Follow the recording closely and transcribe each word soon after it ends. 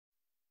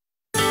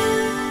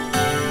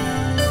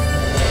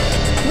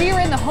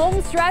home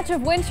stretch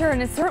of winter,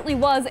 and it certainly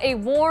was a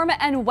warm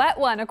and wet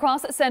one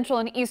across central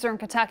and eastern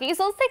Kentucky.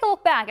 So let's take a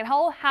look back at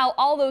how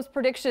all those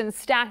predictions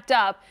stacked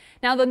up.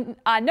 Now, the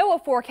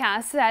NOAA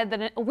forecast said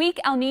that a weak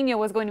El Nino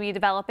was going to be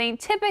developing.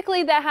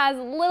 Typically, that has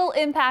little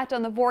impact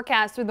on the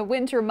forecast through the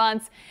winter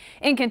months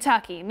in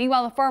Kentucky.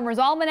 Meanwhile, the Farmer's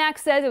Almanac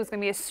says it was going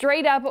to be a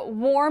straight up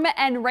warm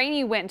and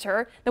rainy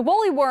winter. The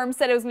Woolly Worm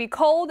said it was going to be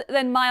cold,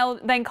 then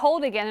mild, then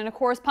cold again. And of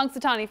course,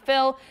 Punxsutawney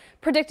Phil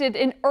predicted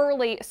an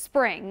early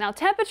spring. Now,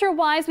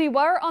 temperature-wise, we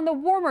were on the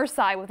warmer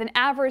side with an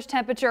average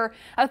temperature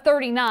of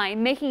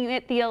 39, making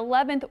it the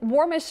 11th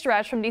warmest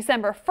stretch from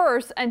December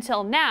 1st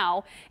until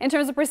now. In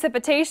terms of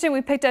precipitation,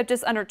 we picked up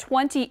just under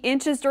 20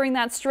 inches during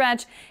that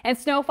stretch, and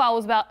snowfall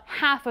was about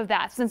half of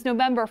that. Since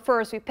November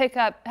 1st, we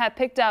have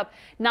picked up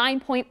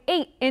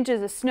 9.8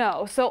 inches of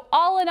snow. So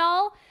all in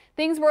all,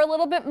 things were a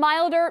little bit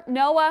milder.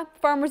 NOAA,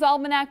 Farmer's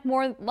Almanac,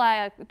 more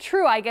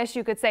true, I guess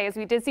you could say, as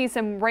we did see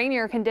some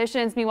rainier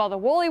conditions. Meanwhile, the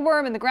woolly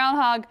worm and the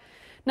groundhog,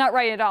 not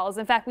right at all. As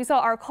in fact, we saw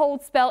our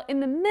cold spell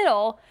in the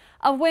middle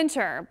of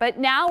winter. But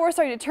now we're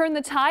starting to turn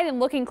the tide and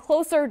looking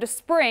closer to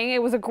spring.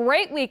 It was a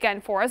great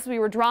weekend for us. We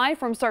were dry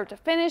from start to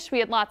finish. We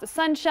had lots of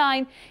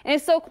sunshine, and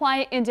it's so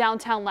quiet in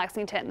downtown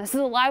Lexington. This is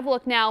a live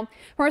look now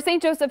from our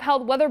St. Joseph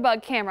Health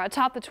WeatherBug camera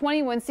atop the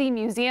 21C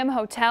Museum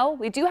Hotel.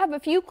 We do have a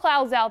few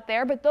clouds out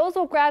there, but those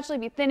will gradually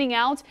be thinning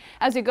out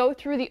as we go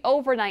through the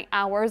overnight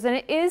hours, and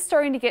it is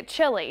starting to get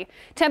chilly.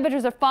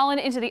 Temperatures have fallen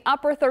into the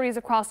upper 30s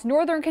across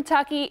northern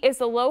Kentucky. It's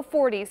the low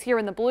 40s here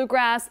in the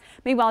Bluegrass.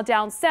 Meanwhile,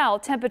 down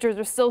south, temperatures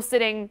are still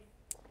sitting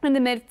in the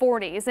mid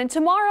 40s. And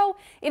tomorrow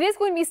it is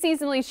going to be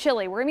seasonally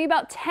chilly. We're going to be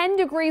about 10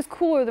 degrees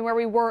cooler than where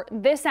we were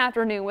this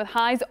afternoon, with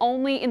highs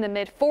only in the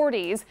mid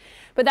 40s.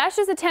 But that's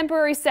just a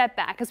temporary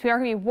setback, as we are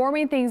going to be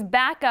warming things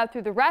back up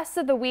through the rest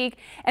of the week,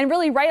 and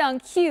really right on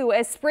cue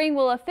as spring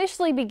will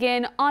officially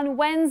begin on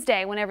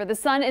Wednesday, whenever the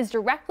sun is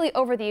directly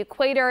over the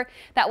equator.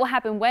 That will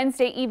happen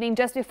Wednesday evening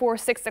just before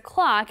 6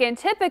 o'clock. And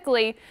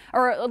typically,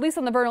 or at least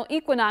on the vernal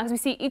equinox, we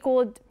see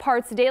equal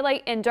parts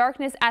daylight and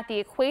darkness at the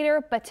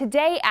equator. But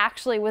today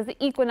actually was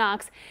the equinox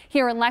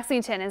here in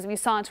Lexington, as we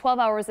saw 12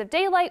 hours of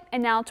daylight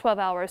and now 12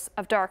 hours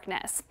of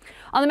darkness.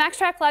 On the Max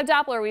Track Live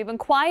Doppler, we've been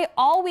quiet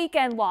all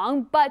weekend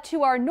long, but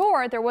to our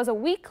north, there was a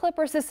weak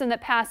clipper system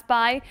that passed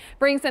by,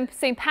 bringing some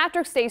St.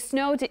 Patrick's Day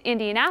snow to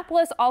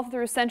Indianapolis, all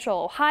through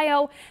central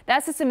Ohio.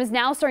 That system is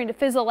now starting to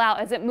fizzle out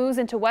as it moves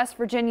into West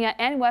Virginia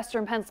and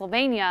western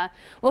Pennsylvania.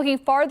 Looking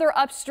farther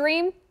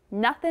upstream,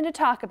 nothing to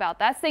talk about.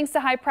 That's thanks to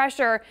high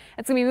pressure.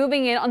 It's going to be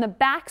moving in on the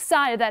back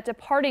side of that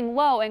departing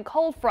low and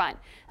cold front.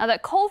 Now,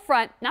 that cold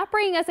front not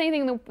bringing us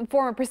anything in the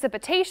form of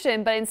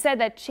precipitation, but instead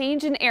that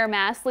change in air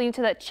mass leading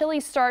to that chilly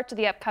start to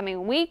the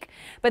upcoming week.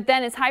 But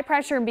then as high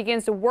pressure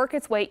begins to work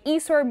its way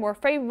eastward, more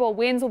favorable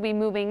winds will be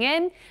moving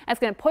in. That's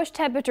going to push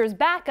temperatures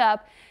back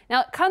up.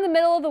 Now, come the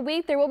middle of the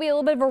week, there will be a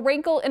little bit of a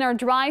wrinkle in our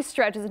dry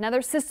stretch as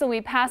another system will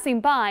be passing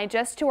by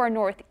just to our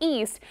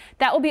northeast.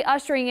 That will be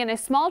ushering in a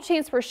small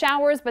chance for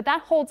showers, but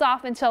that holds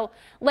off until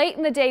late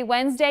in the day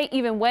Wednesday,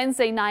 even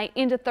Wednesday night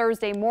into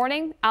Thursday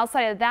morning.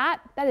 Outside of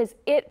that, that is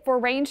it for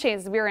rain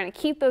chances. We are going to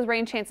keep those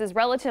rain chances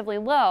relatively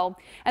low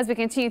as we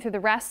continue through the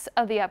rest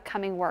of the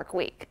upcoming work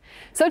week.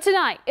 So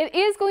tonight, it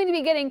is going to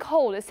be getting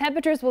cold as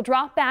temperatures will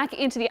drop back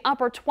into the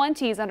upper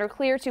 20s under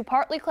clear to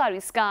partly cloudy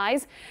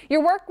skies.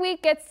 Your work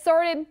week gets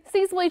started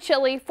seasonally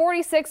chilly,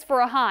 46 for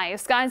a high.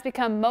 Skies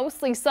become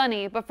mostly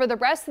sunny, but for the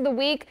rest of the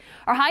week,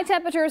 our high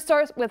temperatures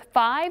start with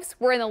 5s.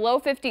 We're in the low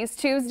 50s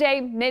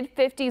Tuesday, mid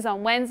 50s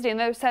on Wednesday,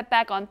 another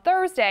setback on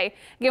Thursday,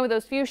 again with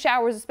those few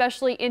showers,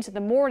 especially into the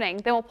morning.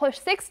 Then we'll push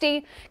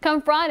 60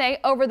 come Friday.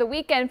 Over the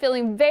weekend,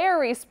 feeling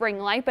very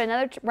spring-like, but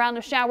another round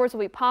of showers will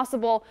be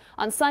possible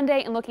on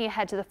Sunday and looking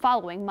ahead to the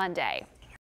following Monday.